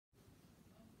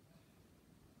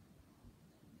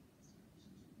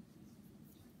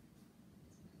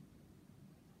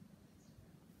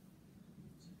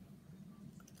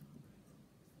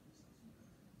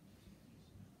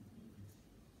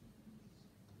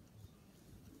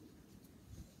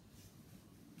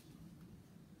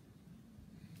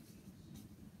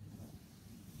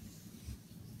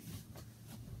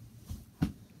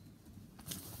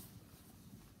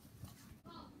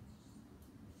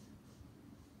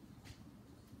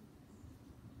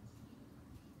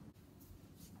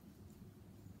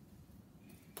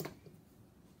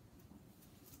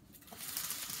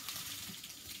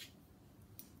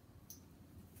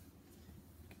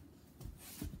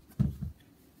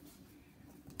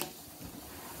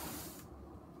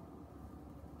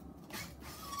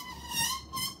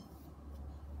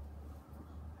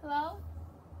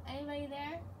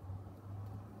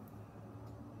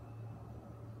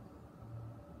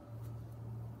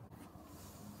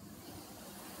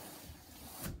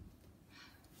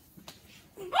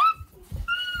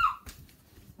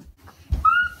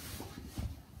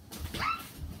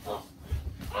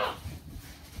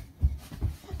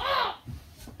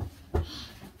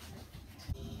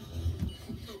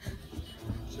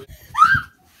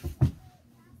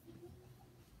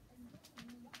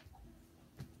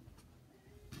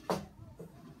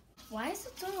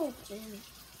It's open.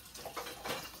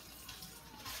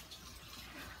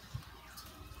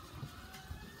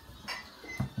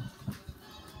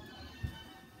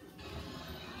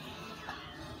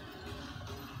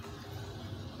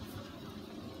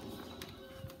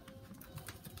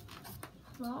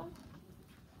 Hello?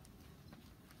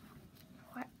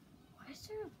 Why is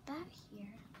there a bat here?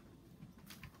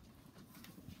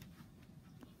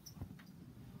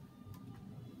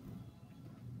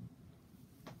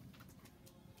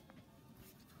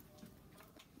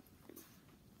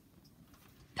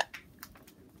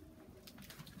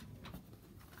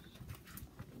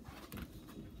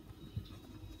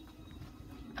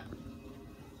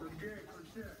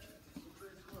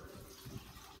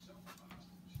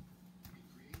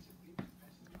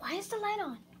 Why is the light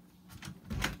on?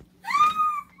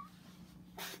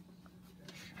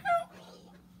 Help me!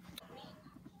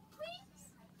 Please!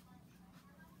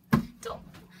 Don't.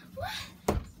 What?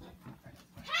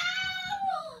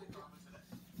 Help!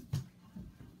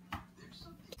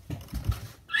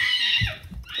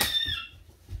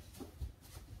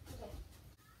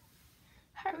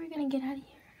 How are we gonna get out of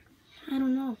here? I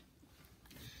don't know.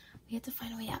 We have to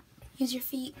find a way out. Use your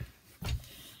feet.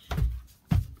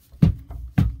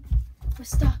 We're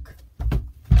stuck.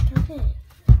 Okay. We're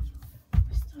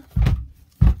stuck.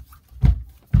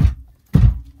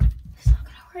 It's not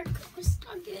gonna work. We're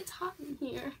stuck and it's hot in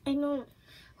here. I know.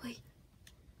 Wait.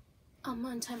 I'm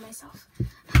gonna untie myself.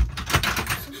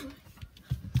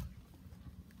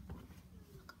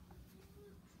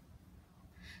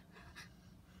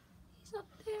 He's up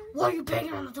there. Why are you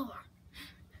banging on the door?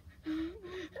 I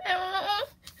don't know.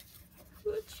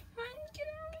 We're trying to get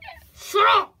out of here. Shut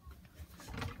up!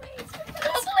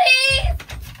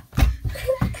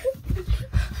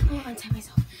 I'm gonna untie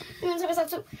myself. I'm gonna untie myself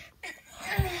too.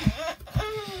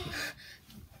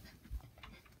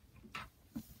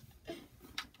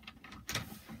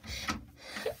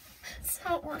 It's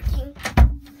not working.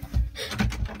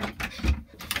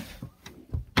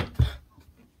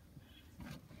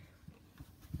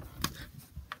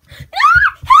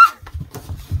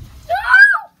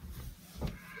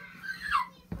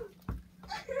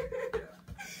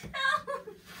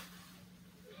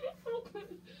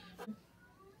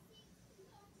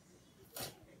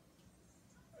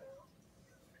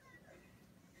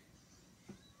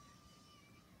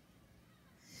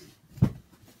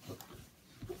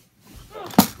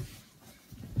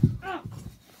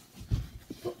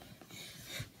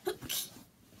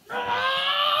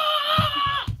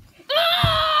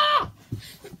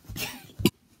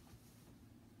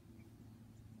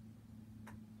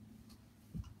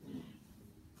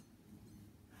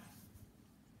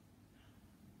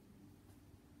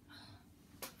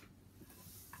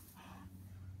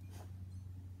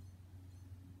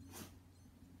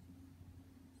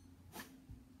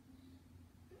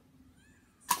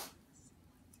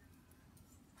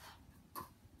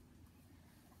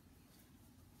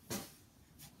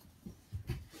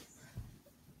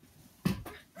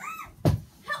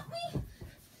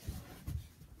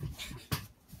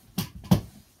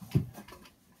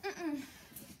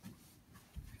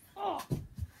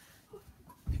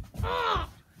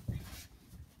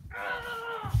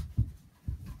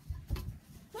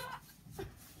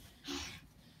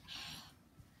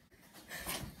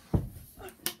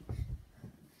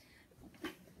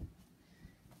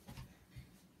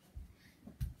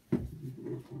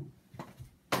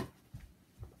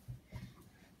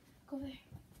 Go there.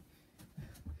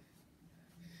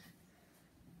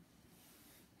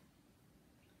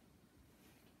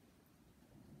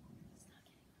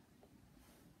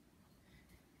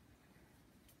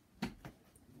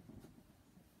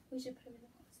 We should put him in the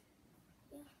closet.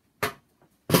 Yeah.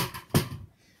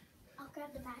 I'll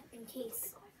grab the bat in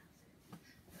case.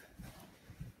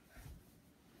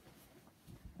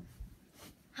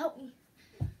 Help me.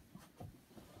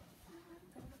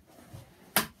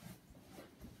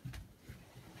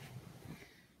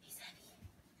 He's heavy.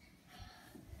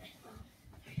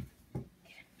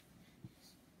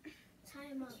 Tie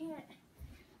him up. I can't.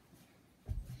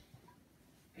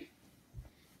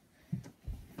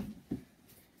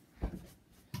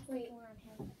 Wait. On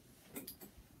him.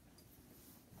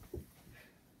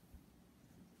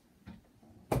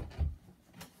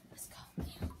 Let's go. I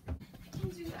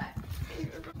can't do that. I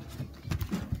can't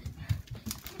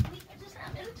believe what just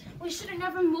happened. We should have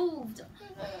never moved.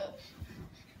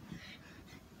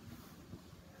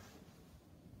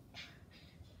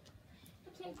 I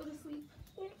can't go to sleep.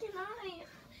 Where can I?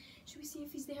 Should we see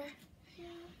if he's there? Yeah.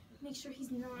 Make sure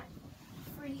he's not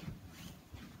free.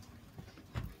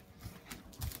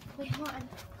 Wait, hold on.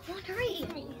 Come on, hurry. I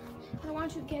don't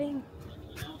want you getting...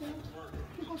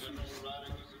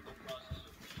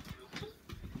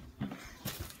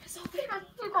 It's over there.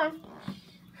 We're going.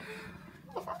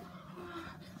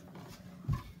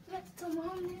 We have to tell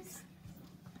Mom this.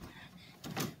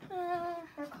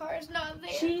 Her car is not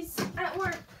there. She's at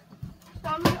work.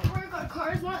 Mom's at work. Our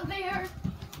car's not there.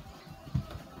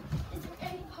 Is there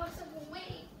any possible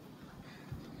way?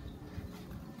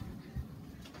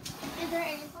 Is there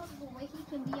any possible way he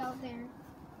can be out there?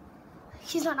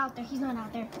 He's not out there. He's not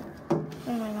out there.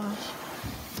 Oh my gosh.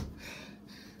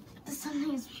 The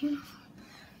sunlight is beautiful.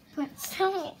 But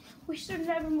still, we should have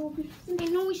never moved. They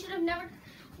know we should have never.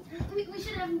 We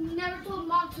should have never told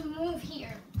Mom to move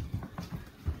here.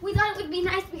 We thought it would be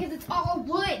nice because it's all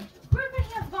wood. Where could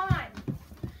he have gone?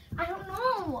 I don't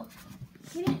know.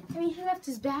 He didn't, I mean, he left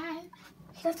his bag.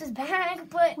 He left his bag,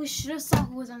 but We should have saw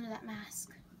who was under that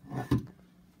mask.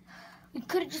 we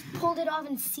could have just pulled it off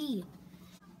and see.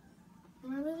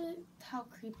 Remember how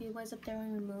creepy it was up there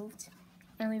when we moved?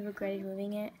 And we regretted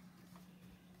moving it?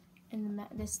 And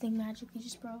this thing magically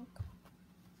just broke?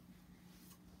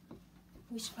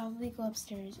 We should probably go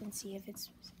upstairs and see if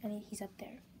he's up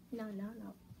there. No.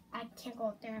 I can't go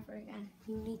up there ever again.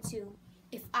 You need to.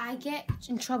 If I get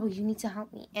in trouble, you need to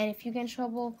help me. And if you get in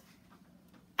trouble,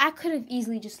 I could have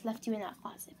easily just left you in that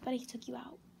closet, but he took you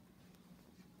out.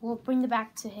 We'll bring the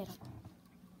bag to hit him.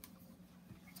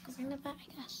 Let's go bring the bag,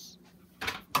 I guess.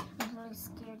 I'm really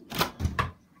scared.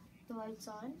 The light's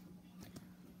on.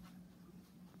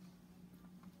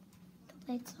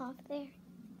 The light's off there.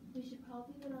 We should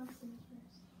probably go downstairs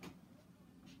first.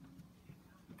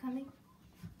 Coming?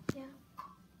 Yeah.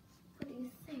 What do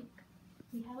you think?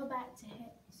 We have a bat to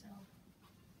hit, so.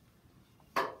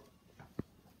 Do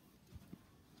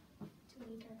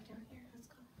we go down here? Let's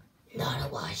go. Not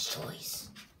a wise choice.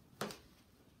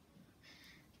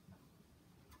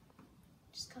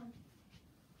 Just come.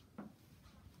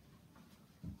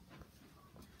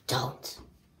 Don't.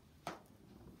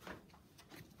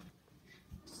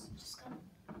 Just come.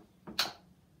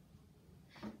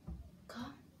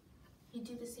 Come. You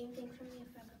do the same thing for me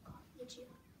if I got caught, would you?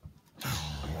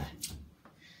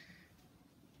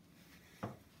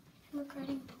 I'm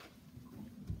regretting.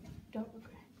 Don't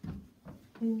regret.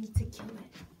 We need to kill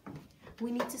it.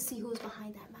 We need to see who's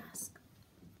behind that mask.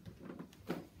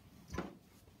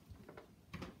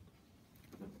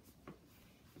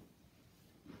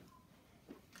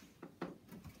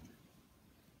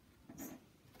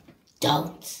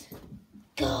 Don't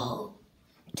go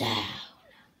down.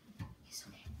 It's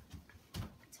okay.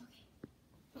 It's okay.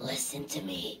 Listen to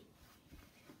me.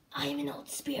 I am an old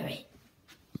spirit.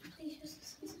 Please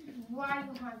just listen to me. Why are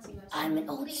you haunting us? I'm an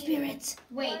old spirit.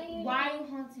 Wait, why are you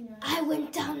haunting us? I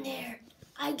went down there.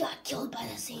 I got killed by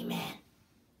the same man.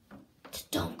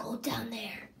 Just don't go down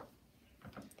there.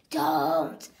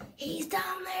 Don't. He's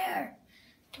down there.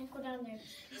 Don't go down there.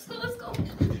 Let's go.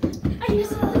 I need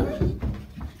something.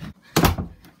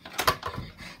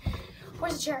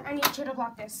 Where's the chair? I need a chair to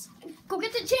block this. Go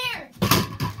get the chair.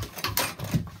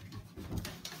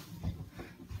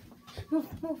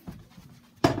 Move.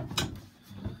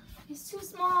 It's too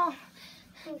small.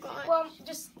 Oh God. Well,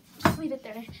 just leave it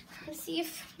there. Let's see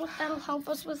if that'll help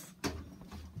us with.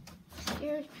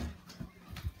 Scared.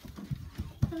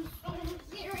 I'm so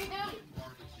scared right now.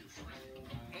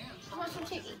 I want some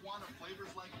chicken.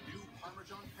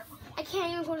 I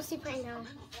can't even go to sleep right now.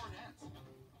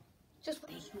 Just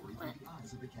wait. What?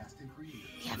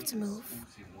 We have to move.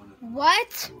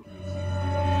 What?